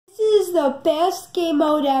is the best game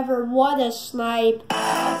mode ever. What a snipe.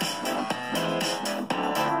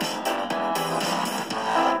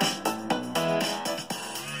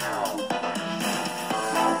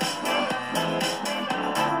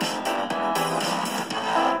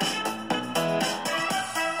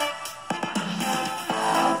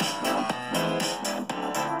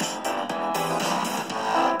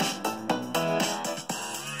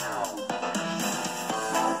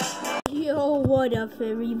 Yo, what up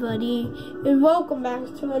everybody, and welcome back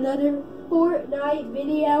to another Fortnite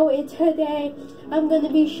video. And today I'm going to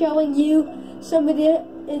be showing you some of the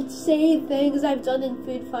insane things I've done in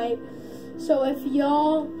Food Fight. So if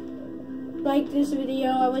y'all like this video,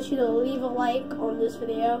 I want you to leave a like on this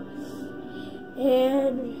video,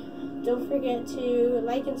 and don't forget to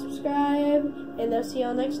like and subscribe, and I'll see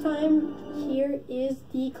y'all next time. Here is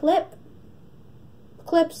the clip.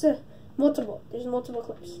 There's multiple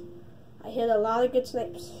clips. I hit a lot of good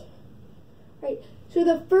snipes. Right, so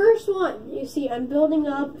the first one, you see I'm building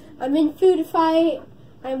up, I'm in Food Fight,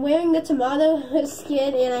 I'm wearing the tomato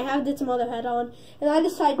skin, and I have the tomato head on, and I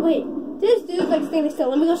decide, wait, this dude's like standing still,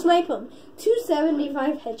 let me go snipe him.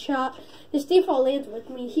 275 headshot, this default lands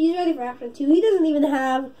with me, he's ready for action too, he doesn't even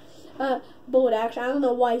have bullet action, I don't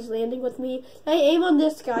know why he's landing with me. I aim on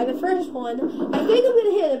this guy, the first one, I think I'm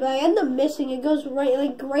gonna hit it, but I end up missing, it goes right,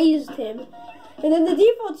 like grazed him. And then the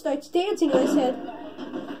default starts dancing, and I said,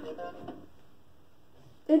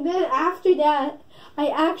 and then after that, I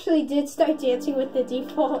actually did start dancing with the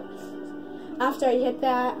default. After I hit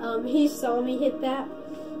that, he saw me hit that,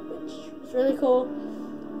 which was really cool.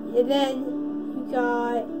 And then you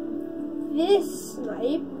got this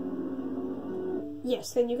snipe.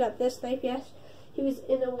 Yes, then you got this snipe, yes. He was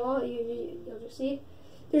in a wall, you'll just see.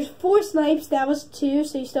 There's 4 snipes, that was 2,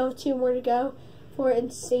 so you still have 2 more to go for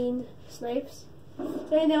insane snipes.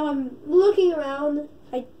 Right now I'm looking around,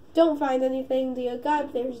 I don't find anything, the guy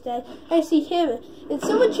up there is dead. I see him, and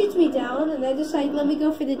someone shoots me down, and I decide, let me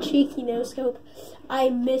go for the cheeky no-scope.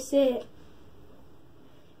 I miss it.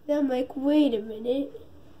 Then I'm like, wait a minute.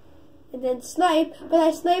 And then snipe, but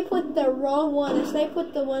I snipe with the wrong one. I snipe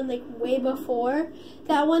with the one like way before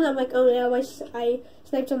that one. I'm like, oh no, I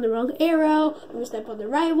sniped on the wrong arrow. I'm gonna snipe on the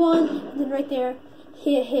right one, and then right there,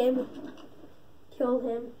 hit him, kill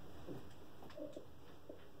him.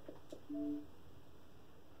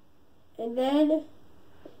 And then,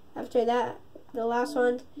 after that, the last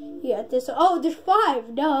one, you got this. Oh, there's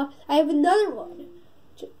 5, duh. I have another one.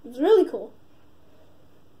 It's really cool.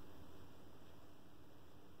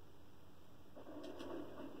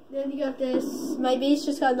 Then you got this. My base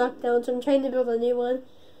just got knocked down, so I'm trying to build a new one.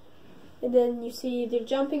 And then you see they're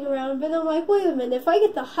jumping around, but I'm like, wait a minute, if I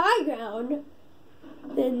get the high ground,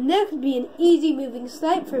 then that could be an easy moving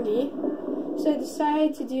snipe for me. So I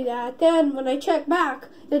decided to do that. Then when I check back,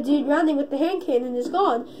 the dude running with the hand cannon is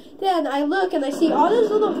gone. Then I look and I see all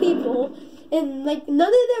those little people, and like none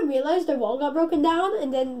of them realized their wall got broken down,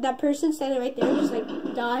 and then that person standing right there just like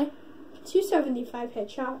died. 275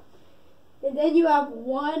 headshot. And then you have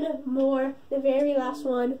one more, the very last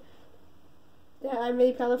one that I'm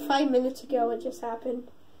really proud of. 5 minutes ago it just happened.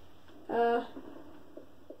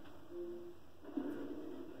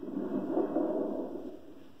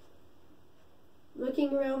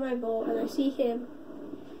 Looking around my bowl and I see him.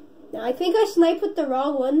 Now I think I sniped with the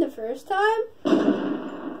wrong one the first time.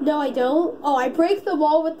 No, I don't. Oh, I break the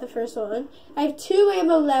wall with the first one. I have 2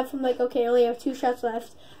 ammo left. I'm like, okay, I only have 2 shots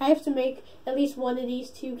left. I have to make at least one of these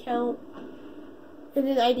 2 count. And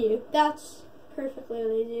then I do. That's perfectly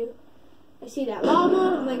what I do. I see that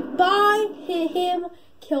llama. I'm like, bye, hit him,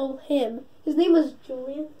 kill him. His name was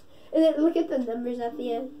Julian. And then look at the numbers at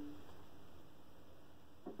the end.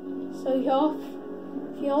 So y'all,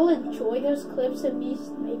 if y'all enjoy those clips of me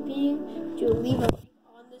sniping, do leave a like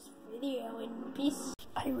on this video and peace.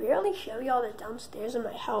 I rarely show y'all the downstairs in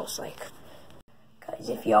my house, like, guys,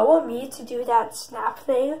 if y'all want me to do that snap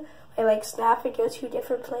thing, I like snap and go to a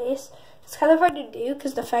different place. It's kind of hard to do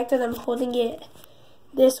because the fact that I'm holding it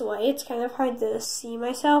this way, it's kind of hard to see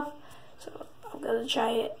myself. So I'm gonna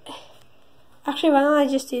try it. Actually, why don't I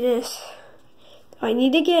just do this? I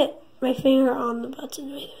need to get my finger on the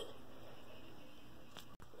button. Wait a minute.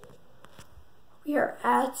 We are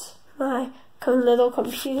at my little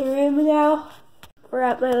computer room now. We're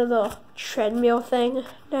at my little treadmill thing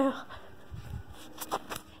now.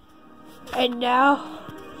 And now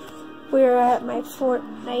we're at my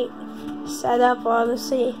Fortnite setup,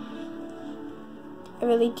 honestly. I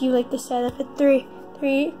really do like the setup at 3,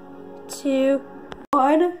 2,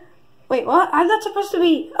 1. Wait, what? I'm not supposed to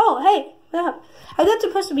be. Oh, hey, what up? I'm not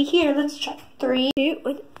supposed to be here. Let's check. 3, 2.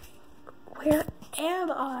 Wait, where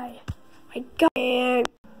am I? My God. And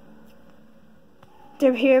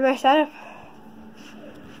They're here in my setup.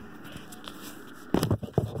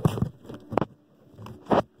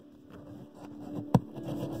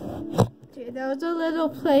 Dude, that was a little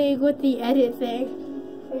playing with the edit thing.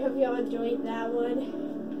 I hope y'all enjoyed that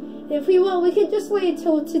one. If we want, we can just lay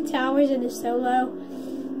tilted towers in a solo.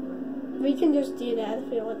 We can just do that if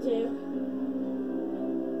we want to.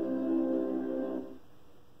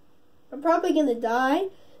 I'm probably gonna die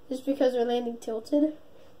just because we're landing tilted.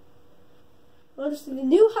 Honestly, the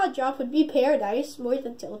new hot drop would be Paradise more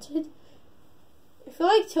than Tilted. I feel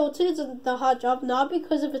like Tilted is the hot drop not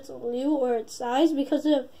because of its loot or its size, because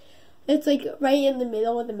of it's like right in the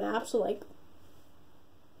middle of the map. So like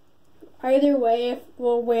either way,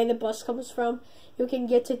 where the bus comes from, you can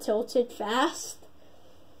get to Tilted fast.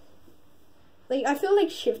 Like I feel like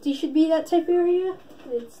Shifty should be that type of area.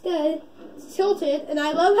 Instead, it's Tilted, and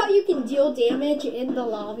I love how you can deal damage in the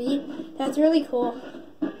lobby. That's really cool.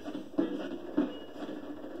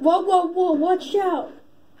 Whoa, whoa, whoa, watch out.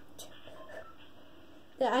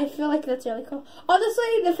 Yeah, I feel like that's really cool.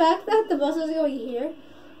 Honestly, the fact that the bus is going here,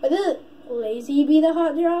 wouldn't Lazy be the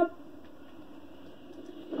hot drop?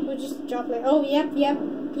 We'll just drop like, oh, yep,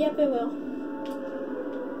 it will.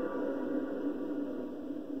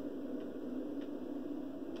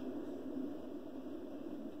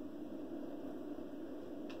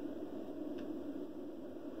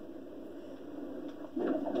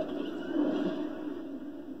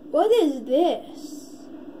 What is this?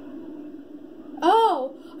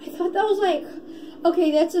 Oh, I thought that was like,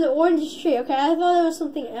 okay, that's an orange tree. Okay, I thought it was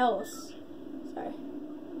something else. Sorry.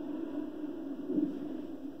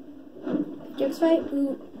 Jokes fight?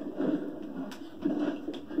 Ooh.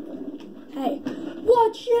 Hey,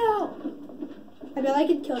 watch out! I bet I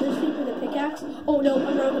could kill this thing with a pickaxe. Oh no,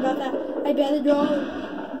 I'm wrong about that. I bet it's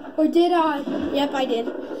wrong. Or did I? Yep, I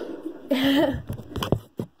did.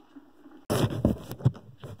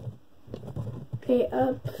 Okay,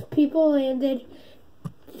 people landed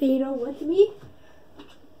fatal with me.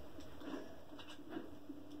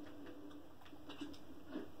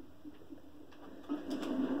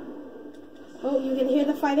 Oh, you can hear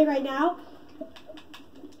the fighting right now.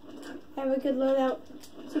 I have a good loadout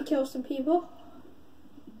to kill some people.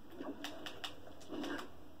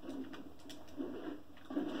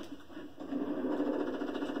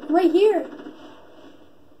 Right here.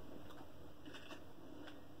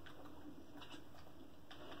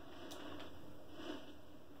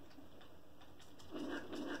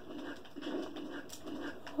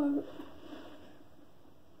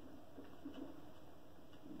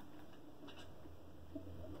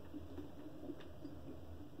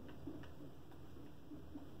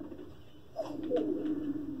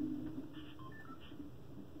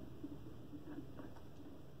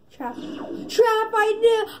 Trap! I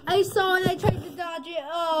knew! I saw it, I tried to dodge it.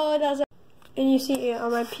 Oh, that was. And you see it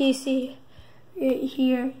on my PC.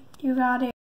 Here, you got it.